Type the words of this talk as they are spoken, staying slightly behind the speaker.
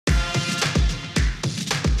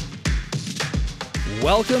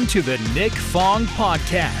Welcome to the Nick Fong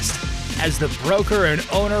Podcast. As the broker and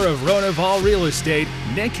owner of Ronaval Real Estate,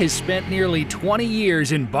 Nick has spent nearly 20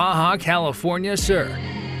 years in Baja California, sir.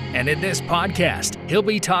 And in this podcast, he'll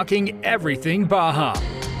be talking everything Baja,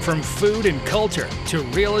 from food and culture to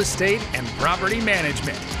real estate and property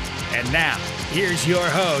management. And now, here's your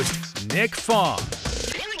host, Nick Fong.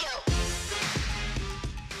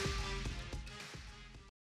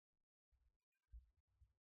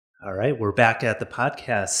 All right, we're back at the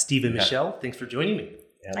podcast. Steve and Michelle, thanks for joining me.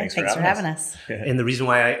 Yeah, thanks for having us. And the reason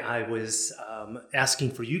why I was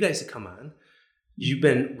asking for you guys to come on, you've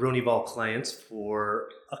been Ronaval clients for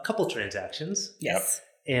a couple transactions. Yes.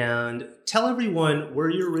 And tell everyone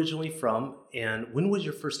where you're originally from and when was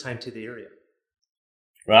your first time to the area?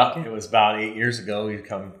 Well, it was about 8 years ago. We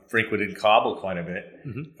frequented Cabo quite a bit,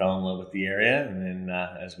 fell in love with the area. And then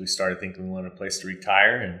as we started thinking we wanted a place to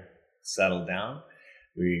retire and settle down,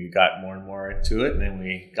 we got more and more into it, and then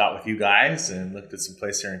we got with you guys and looked at some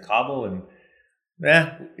place here in Cabo, and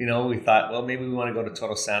we thought, well, maybe we want to go to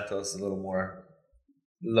Todos Santos, a little more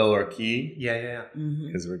lower key. Yeah.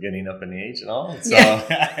 Because we're getting up in age and all. So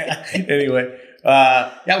anyway,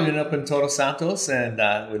 we ended up in Todos Santos, and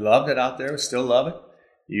we loved it out there. We still love it.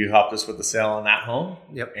 You helped us with the sale on that home.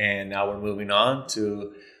 Yep. And now we're moving on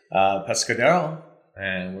to Pescadero,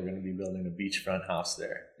 and we're going to be building a beachfront house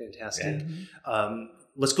there. Fantastic. Yeah.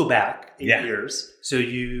 Let's go back 8 years. So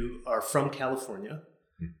you are from California,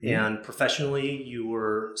 and professionally, you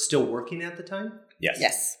were still working at the time?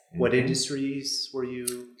 Yes. What industries were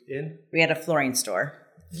you in? We had a flooring store.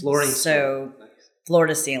 So nice. Floor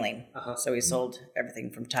to ceiling. So we sold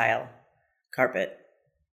everything from tile, carpet,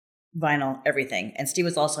 vinyl, everything. And Steve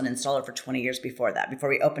was also an installer for 20 years before that, before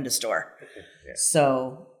we opened a store. Okay. Yeah.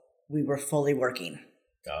 So we were fully working.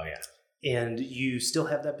 Oh, yeah. And you still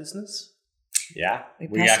have that business? Yeah. We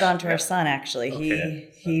passed it on to our son, actually.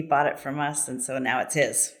 Okay. He bought it from us, and so now it's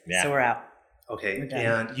his. Yeah. So we're out. Okay.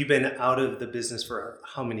 And you've been out of the business for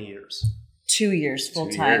how many years? 2 years full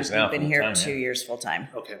 2 time. years now, We've been here 2 years full time.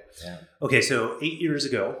 Okay. Yeah. Okay, so 8 years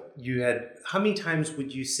ago, you had, how many times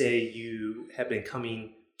would you say you have been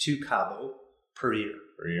coming to Cabo per year?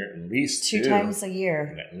 Per year, at least two times a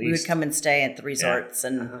year. At least. We would come and stay at the resorts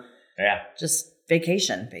and just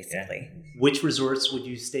vacation, basically. Yeah. Which resorts would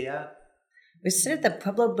you stay at? We stayed at the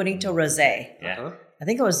Pueblo Bonito Rosé. Yeah. I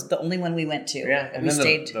think it was the only one we went to. Yeah. And we then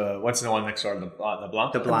stayed. what's the one next door? The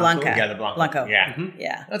Blanco? The Blanca. Yeah, the Blanco. Blanco. Yeah.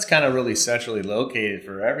 Yeah. That's kind of really centrally located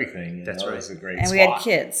for everything. That's right. It's a great and spot. we had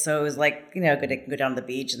kids, so it was like, go down to the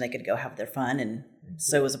beach and they could go have their fun. And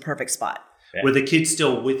so it was a perfect spot. Yeah. Were the kids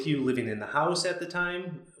still with you living in the house at the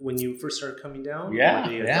time when you first started coming down? Yeah,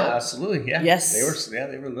 absolutely. Yeah. Yes.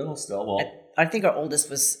 They were little still. Well, I think our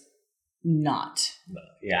oldest was not.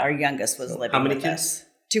 Yeah. Our youngest was living How many with kids? us.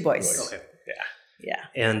 2 boys. Okay. Yeah.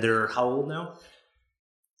 And they're how old now?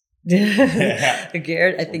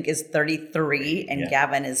 Garrett, I think, is 33 and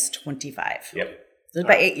Gavin is 25. Yep. There's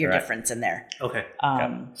about 8 year difference in there. Okay.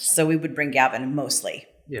 So we would bring Gavin mostly.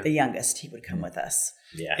 Yeah. The youngest, he would come with us.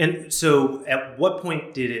 Yeah. And so at what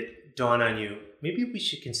point did it dawn on you, maybe we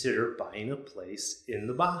should consider buying a place in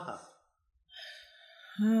the Baja?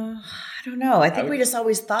 I don't know. I think we just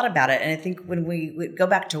always thought about it. And I think when we would go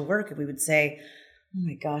back to work, we would say, oh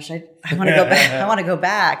my gosh, I want to go back. I want to go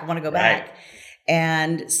back. I want to go back.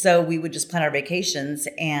 And so we would just plan our vacations.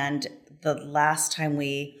 And the last time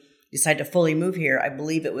we decided to fully move here, I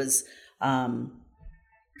believe it was,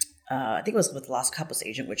 I think it was with Los Cabos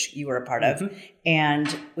agent, which you were a part of.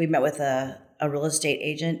 And we met with a real estate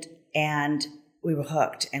agent and we were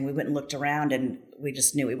hooked, and we went and looked around and we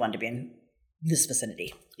just knew we wanted to be in this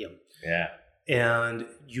vicinity. Yep. Yeah. And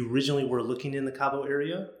you originally were looking in the Cabo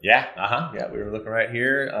area? Yeah. Yeah. We were looking right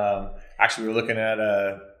here. Actually, we were looking at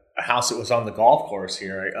a house that was on the golf course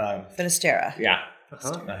here. Finisterra. Yeah.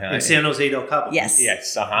 In San Jose del Cabo. Yes.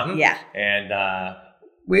 Yes. Yeah.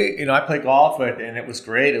 And I played golf, and it was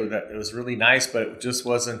great. It was really nice, but it just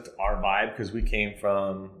wasn't our vibe because we came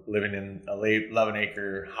from living in a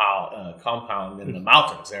 11-acre compound in the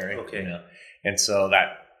mountains area. Okay. And so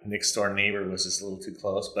that next door neighbor was just a little too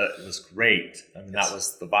close, but it was great. I mean, that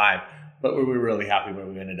was the vibe. But we were really happy where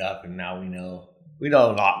we ended up, and now we know a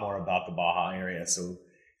lot more about the Baja area. So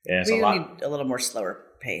yeah, we need a little more slower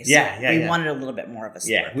pace. Yeah. We wanted a little bit more of a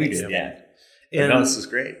slower pace. We did. Yeah. And this is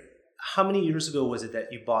great. How many years ago was it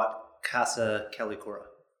that you bought Casa Calicora?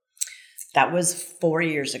 That was 4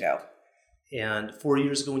 years ago. And 4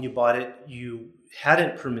 years ago when you bought it, you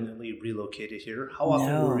hadn't permanently relocated here. How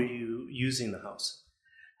often were you using the house?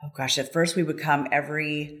 Oh gosh, at first we would come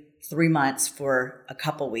every 3 months for a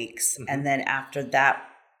couple weeks. And then after that,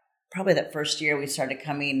 probably that first year we started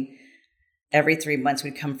coming every 3 months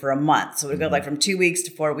we'd come for a month. So we'd go like from 2 weeks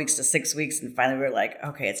to 4 weeks to 6 weeks. And finally we were like,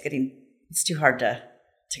 okay, it's too hard to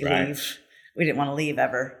leave. We didn't want to leave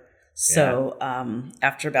ever. So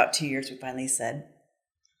after about 2 years, we finally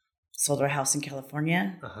sold our house in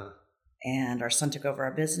California, and our son took over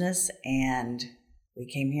our business, and we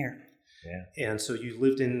came here. Yeah. And so you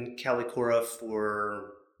lived in Calicora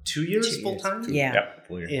for 2 years full time? Yeah. Yep,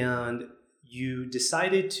 full year. And you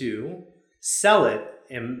decided to sell it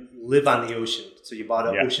and live on the ocean. So you bought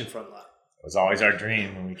an oceanfront lot. It was always our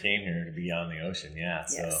dream when we came here to be on the ocean. Yeah.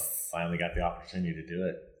 So Yes. finally got the opportunity to do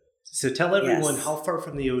it. So tell everyone how far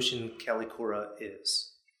from the ocean Calicora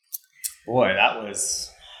is. Boy, that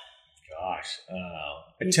was,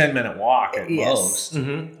 a 10-minute walk at most.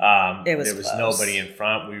 Mm-hmm. It was there was close. Nobody in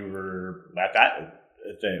front. We were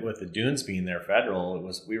with the dunes being there federal.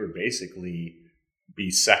 We were basically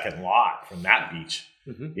be second lot from that beach.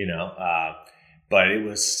 Mm-hmm. But it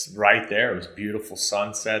was right there. It was beautiful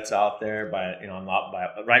sunsets out there right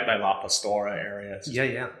by La Pastora area.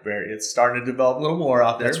 It's starting to develop a little more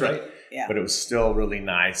out there. That's right. But it was still really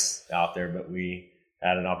nice out there. But we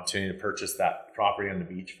had an opportunity to purchase that property on the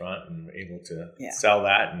beachfront and were able to sell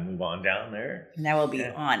that and move on down there. Now we'll be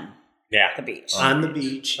on the beach. On the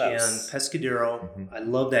beach Close. and Pescadero. Mm-hmm. I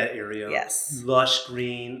love that area. Yes. Lush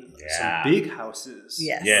green. Yeah. Some big houses.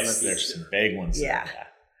 Yes. Yes, there's some big ones. Yeah.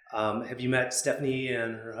 There. Have you met Stephanie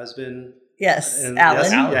and her husband? Yes. And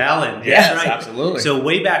Alan. Alan. Yes, right. Absolutely. So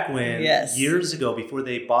way back when, years ago, before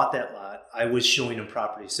they bought that lot, I was showing them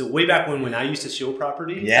property. So way back when I used to show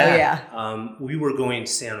properties, we were going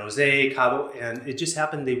to San Jose, Cabo, and it just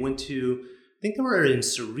happened they went to, I think they were in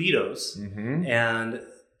Cerritos, and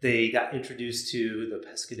they got introduced to the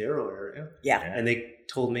Pescadero area. Yeah. And they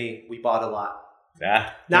told me we bought a lot.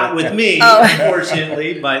 Yeah. Not with me,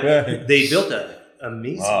 unfortunately, but they built an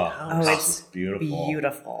amazing house. Oh, it's beautiful.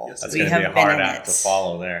 Beautiful. Yes, That's going to be a hard act to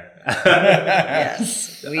follow there.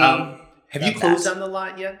 Yes. Have you closed on the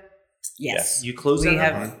lot yet? Yes. You closed on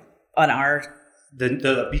that lot? On our... The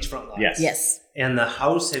beachfront lot? Yes. And the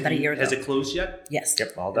house, About a year ago. has it closed yet? Yes.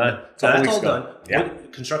 Yep, all done. So that's all done. Yeah.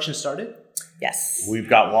 Construction started? Yes. We've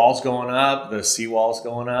got walls going up, the seawall's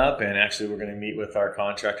going up, and actually we're going to meet with our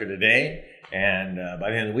contractor today. And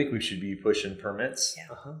by the end of the week, we should be pushing permits.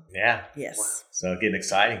 Yeah. Yeah. Yes. Wow. So getting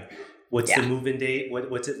exciting. What's the move-in date?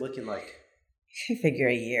 What's it looking like? I figure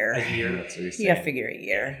a year. A year? That's what you're saying. Yeah, figure a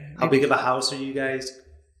year. How big of a house are you guys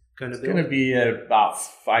going to build? It's going to be at about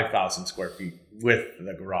 5,000 square feet with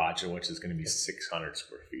the garage, which is going to be 600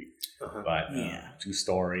 square feet. But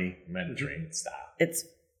 2-story Mediterranean style. It's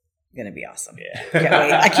going to be awesome.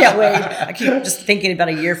 Yeah. I can't wait. I keep just thinking about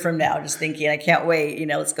a year from now, I can't wait.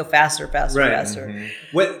 Let's go faster. Right.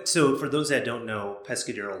 Mm-hmm. So for those that don't know,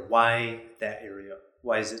 Pescadero, why that area?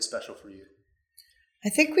 Why is it special for you? I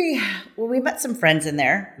think we met some friends in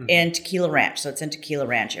there in Tequila Ranch. So it's in Tequila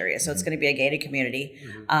Ranch area. So it's going to be a gated community.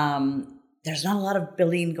 There's not a lot of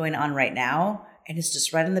building going on right now. And it's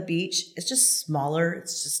just right on the beach. It's just smaller.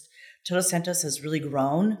 It's just Todos Santos has really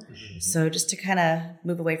grown. So just to kind of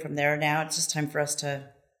move away from there now, it's just time for us to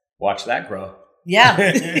watch that grow. Yeah.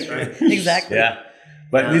 That's right. Exactly. Yeah.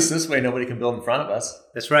 But at least this way, nobody can build in front of us.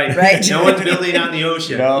 That's right. Right. No one's building on the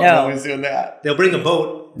ocean. No one's doing that. They'll bring a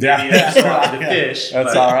boat. Yeah. To fish.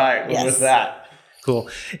 That's all right. We're with that. Cool.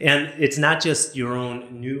 And it's not just your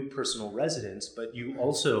own new personal residence, but you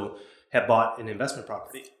also have bought an investment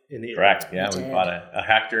property in the area. Correct. Yeah, we bought a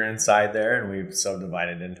hectare inside there, and we've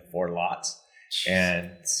subdivided into 4 lots.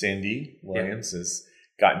 And Cindy Williams has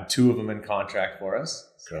gotten 2 of them in contract for us,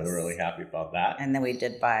 so we're really happy about that. And then we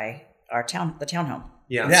did buy the townhome.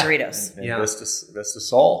 Yeah. Cerritos. And Vista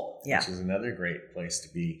Sol, Yeah. which is another great place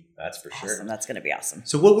to be. That's for sure. Awesome. That's going to be awesome.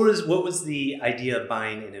 So what was the idea of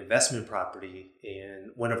buying an investment property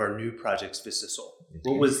in one of our new projects, Vista Sol?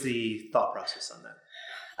 What was the thought process on that?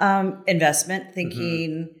 Investment,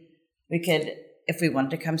 thinking we could, if we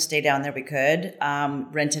wanted to come stay down there, we could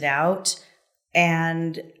rent it out,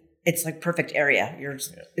 and it's like perfect area.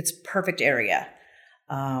 It's perfect area.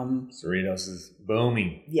 Cerritos is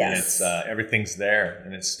booming. Yes. And it's everything's there,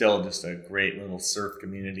 and it's still just a great little surf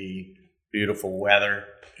community. Beautiful weather.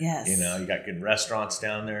 Yes. You got good restaurants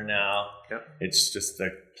down there now. Yep. It's just a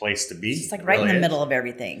place to be. It's like right in the middle of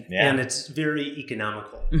everything. Yeah. And it's very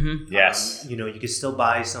economical. Yes. You can still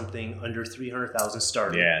buy something under $300,000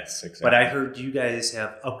 starting. Yes, exactly. But I heard you guys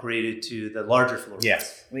have upgraded to the larger floor.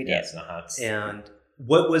 Yes, we did. Yes, And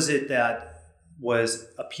what was it that was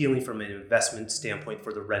appealing from an investment standpoint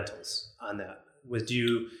for the rentals on that?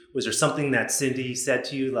 Was there something that Cindy said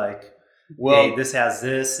to you like, well, hey, this has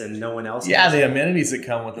this and no one else has the amenities that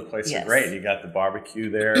come with the place are great. You got the barbecue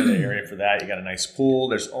there, the area for that. You got a nice pool.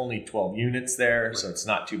 There's only 12 units there, so it's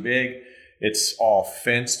not too big. It's all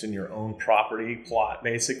fenced in your own property plot,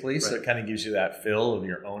 basically. Right. So it kind of gives you that feel of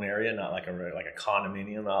your own area, not like a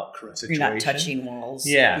condominium out situation. You're not touching walls,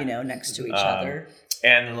 next to each other.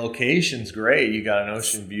 And the location's great. You got an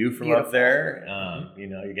ocean view from up there.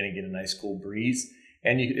 You're going to get a nice cool breeze.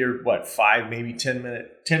 And you're 5, maybe 10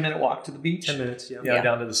 minute walk to the beach. 10 minutes,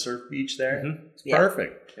 down to the surf beach there. Mm-hmm. It's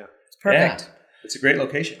perfect. Yeah, it's perfect. Yeah. It's a great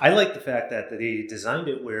location. I like the fact that they designed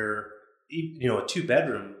it where, a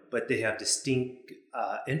 2-bedroom, but they have distinct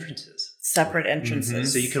entrances. Separate entrances. Mm-hmm.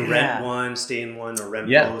 So you can rent one, stay in one, or rent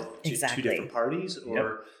both to 2 different parties,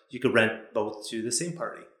 or you could rent both to the same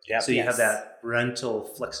party. Yep. So you have that rental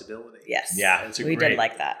flexibility. Yes. Yeah, we did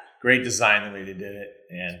like that. Great design the way they did it,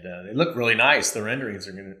 and they look really nice. The renderings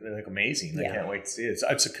they look amazing. I can't wait to see it.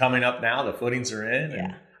 It's coming up now. The footings are in.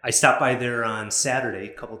 Yeah. I stopped by there on Saturday,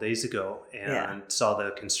 a couple days ago, and saw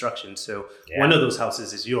the construction. So one of those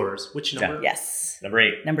houses is yours. Which number? Yeah. Yes. Number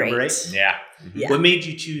 8. Number 8. Yeah. Yeah. What made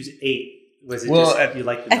you choose 8? Was it just you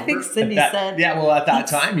like the number? I think Cindy said. Yeah, well, at that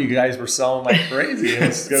time, you guys were selling like crazy. It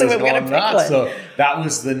was going nuts. So that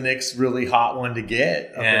was the next really hot one to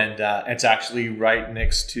get. Okay. And it's actually right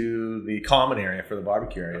next to the common area for the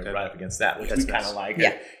barbecue area, right up against that, which we kind of like.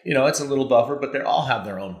 Yeah. It's a little buffer, but they all have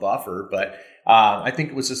their own buffer. But I think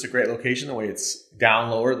it was just a great location, the way it's down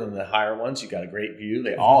lower than the higher ones. You got a great view.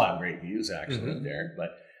 They all have great views, actually, there.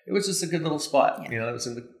 But it was just a good little spot. Yeah. It was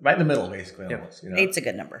right in the middle, basically, almost. 8's a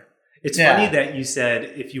good number. It's funny that you said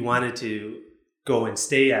if you wanted to go and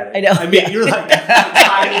stay at it. I know. I mean, you're like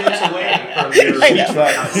 5 minutes away from your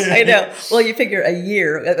beachfront house. I know. Well, you figure a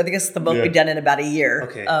year. I think it's the most we've done in about a year.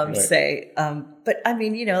 Okay. Say. But I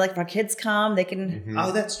mean, like if our kids come, they can. Mm-hmm.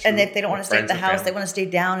 Oh, that's true. And if they don't want to stay at the house, they want to stay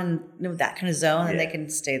down in that kind of zone, and they can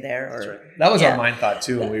stay there. That's right. That was our mind thought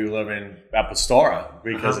too when we were living at Pastora,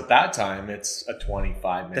 because at that time it's a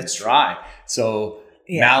 25-minute drive. So.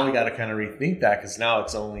 Yeah. Now we got to kind of rethink that, because now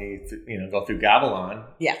it's only go through Gavilon.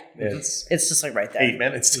 Yeah, it's just like right there. 8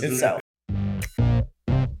 minutes. So.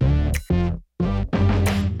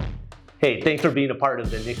 Hey, thanks for being a part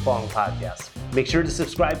of the Nick Fong podcast. Make sure to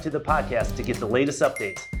subscribe to the podcast to get the latest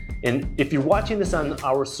updates. And if you're watching this on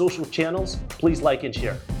our social channels, please like and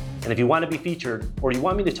share. And if you want to be featured, or you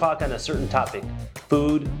want me to talk on a certain topic,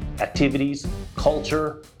 food, activities,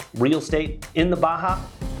 culture, real estate in the Baja,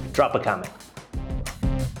 drop a comment.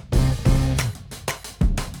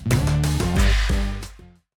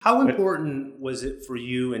 How important was it for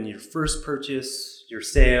you in your first purchase, your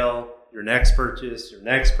sale, your next purchase,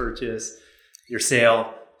 your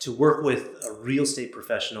sale, to work with a real estate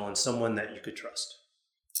professional and someone that you could trust?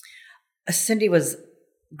 Cindy was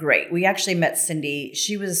great. We actually met Cindy.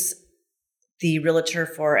 She was the realtor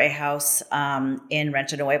for a house in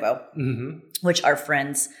Rancho Nuevo, which our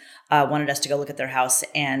friends wanted us to go look at their house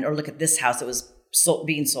or look at this house that was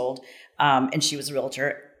being sold. And she was a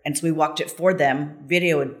realtor. And so we walked it for them,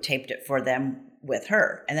 videotaped it for them with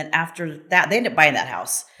her. And then after that, they ended up buying that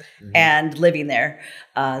house and living there.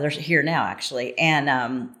 They're here now, actually.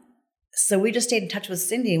 And so we just stayed in touch with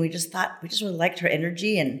Cindy, and we just really liked her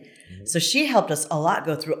energy. And so she helped us a lot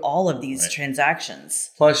go through all of these transactions.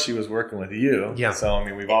 Plus, she was working with you. Yeah. So, I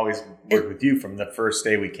mean, we've always worked with you from the first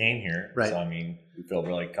day we came here. Right. So, I mean, we feel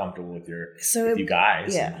really comfortable with you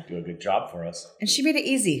guys. And do a good job for us. And she made it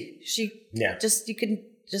easy. You can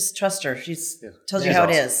just trust her. She's tells you how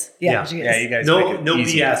it is. Yeah, you guys. No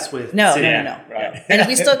BS with. No. Right. And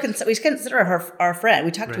we still consider her our friend.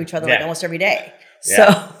 We talk to each other like almost every day.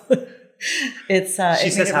 So it's she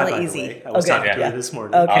says hi, really easy. I was talking to her this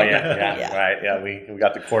morning. Okay. Oh yeah, right. Yeah, we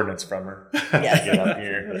got the coordinates from her. Get up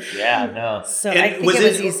here. Yeah, no. So I think it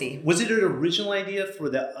was easy. Was it an original idea for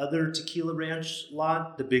the other Tequila Ranch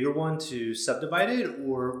lot, the bigger one, to subdivide it,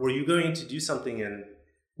 or were you going to do something in?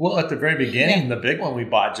 Well, at the very beginning, the big one we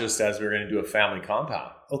bought just as we were going to do a family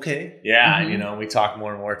compound. Okay. Yeah, and we talk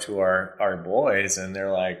more and more to our boys, and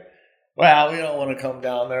they're like, well, we don't want to come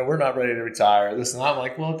down there. We're not ready to retire. This and that. I'm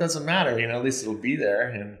like, well, it doesn't matter. At least it'll be there.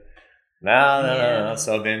 And no.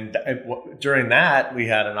 So then during that, we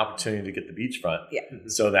had an opportunity to get the beachfront. Yeah.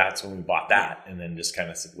 So that's when we bought that, and then just kind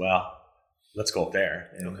of said, well, let's go up there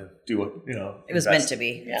and do what, it was meant to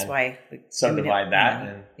be. That's why we subdivide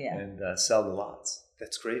that and sell the lots.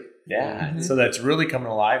 That's great. Yeah. So that's really coming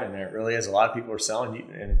alive in there. It really is. A lot of people are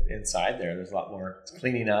selling inside there. There's a lot more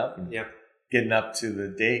cleaning up and getting up to the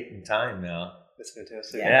date and time now. That's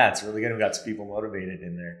fantastic. Yeah, it's really good. We've got some people motivated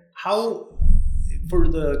in there. How, for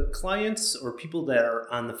the clients or people that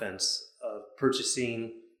are on the fence of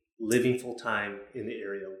purchasing, living full time in the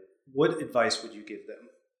area, what advice would you give them?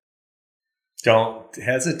 Don't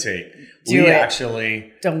hesitate.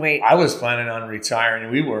 Don't wait. I was planning on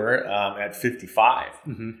retiring. We were at 55,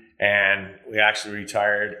 and we actually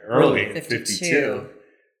retired early at 52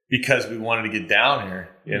 because we wanted to get down here.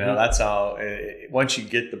 You know, that's how. Once you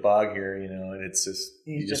get the bug here, you know, and it's just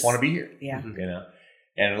you just want to be here. Yeah. You know,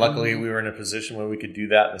 and luckily we were in a position where we could do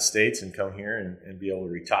that in the States and come here and be able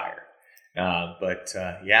to retire. But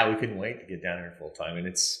we couldn't wait to get down here full time, and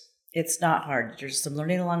it's not hard. There's some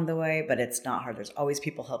learning along the way, but it's not hard. There's always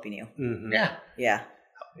people helping you. Yeah.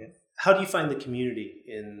 How do you find the community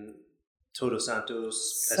in Todos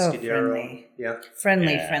Santos, So Pescadero? friendly. Yeah.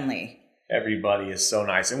 Friendly. Everybody is so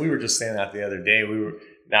nice. And we were just saying that the other day.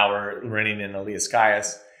 Now we're renting in Elias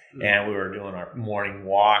Calles, and we were doing our morning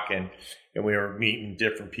walk, and we were meeting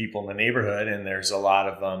different people in the neighborhood, and there's a lot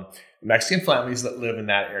of Mexican families that live in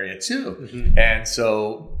that area too. And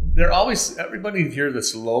so they're always, everybody here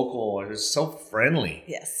that's local is so friendly.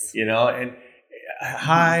 Yes. You know, and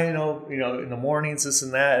hi, you know, in the mornings, this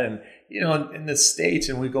and that. And, you know, in the States,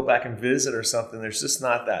 and we go back and visit or something, there's just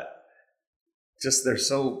not that, they're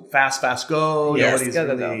so fast go. Yes, Nobody's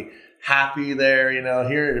go. really happy there. You know,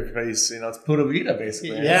 here everybody's, you know, it's Pura Vida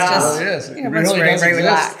basically. Yeah. It is. It Everyone's very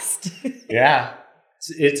relaxed. Yeah.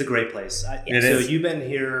 It's a great place. So is. You've been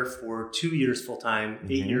here for 2 years full time.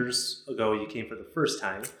 8 years ago, you came for the first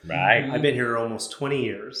time. Right. I've been here almost 20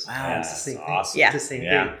 years. Wow. It's the same thing. Awesome. Yeah. It's the same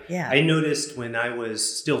Yeah. thing. Yeah. I noticed when I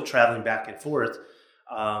was still traveling back and forth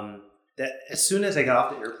that as soon as I got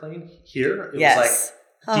off the airplane here, it was like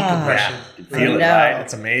decompression. You feel it, right?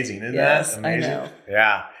 It's amazing, isn't that amazing? I know.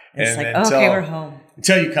 Yeah. It's okay, we're home.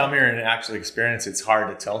 Until you come here and actually experience it, it's hard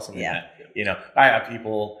to tell somebody that. You know, I have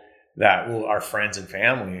people that are friends and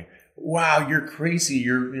family. Wow, you're crazy.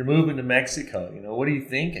 You're moving to Mexico. You know, what are you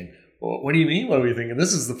thinking? Well, what do you mean? What are we thinking?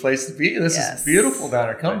 This is the place to be. This is beautiful down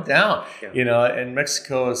here. Come down. Yeah. You know, and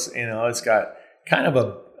Mexico is, you know, it's got kind of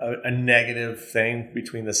a negative thing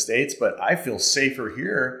between the states, but I feel safer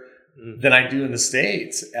here than I do in the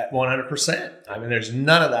States at 100%. I mean, there's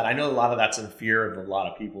none of that. I know a lot of that's in fear of a lot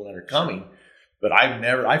of people that are coming, but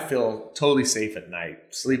I feel totally safe at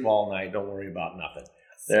night. Sleep all night. Don't worry about nothing.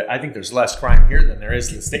 I think there's less crime here than there is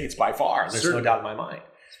in the States by far. There's no doubt in my mind.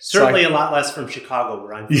 Certainly a lot less from Chicago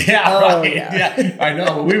where I'm from. Yeah, I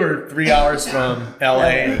know. We were 3 hours from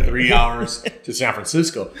LA and 3 hours to San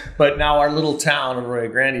Francisco. But now our little town of Arroyo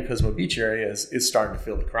Grande, Pismo Beach area is starting to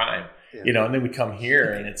feel the crime. Yeah. You know, and then we come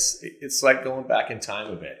here and it's like going back in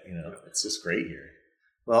time a bit. You know, it's just great here.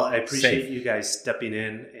 Well, I appreciate you guys stepping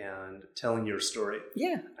in and telling your story.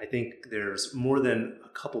 Yeah. I think there's more than a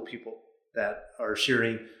couple people that are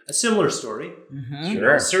sharing a similar story. Sure. You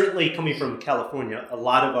know, certainly coming from California, a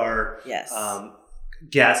lot of our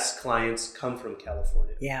guests, clients come from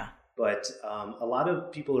California. Yeah. But a lot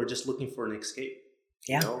of people are just looking for an escape.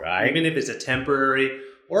 Yeah. You know? Right. Even if it's a temporary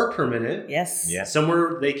or permanent. Yes. Yeah.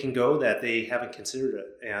 Somewhere they can go that they haven't considered it.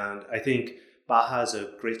 And I think Baja is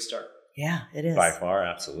a great start. Yeah, it is. By far,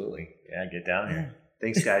 absolutely. Yeah, get down here.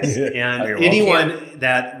 Thanks, guys. And anyone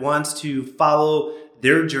that wants to follow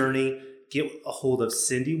their journey, get a hold of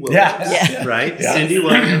Cindy Williams, right? Yeah. Cindy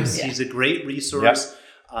Williams. She's a great resource.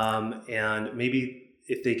 And maybe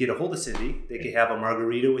if they get a hold of Cindy, they could have a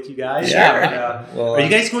margarita with you guys. Yeah. Are you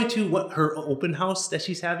guys going to her open house that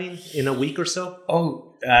she's having in a week or so? Oh,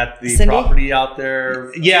 at the Cindy? Property out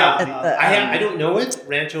there. Yeah. I don't know it.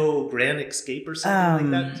 Rancho Grand Escape or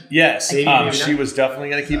something like that. Yes. Maybe she was definitely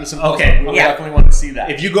going to keep us involved. Okay. We definitely want to see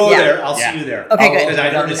that. If you go there, I'll see you there. Okay, good. Because I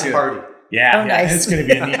heard it's a party. Yeah, nice. It's going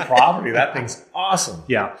to be a neat property. That thing's awesome.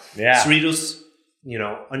 Yeah. Cerritos,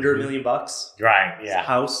 under $1 million. Right. Yeah.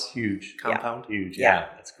 House. Huge. Compound. Huge. Yeah.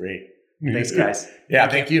 That's great. Thanks, guys.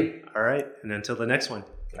 Thank you. All right. And until the next one,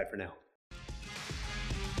 bye for now.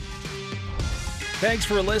 Thanks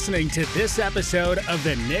for listening to this episode of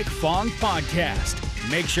the Nick Fong Podcast.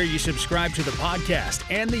 Make sure you subscribe to the podcast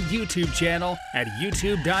and the YouTube channel at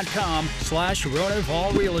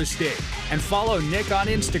youtube.com/Ronaval Real Estate and follow Nick on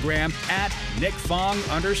Instagram at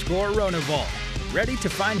NickFong_Ronaval. Ready to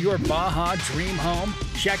find your Baja dream home?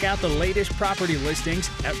 Check out the latest property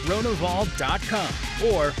listings at Ronaval.com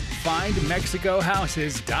or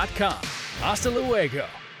findmexicohouses.com. Hasta luego.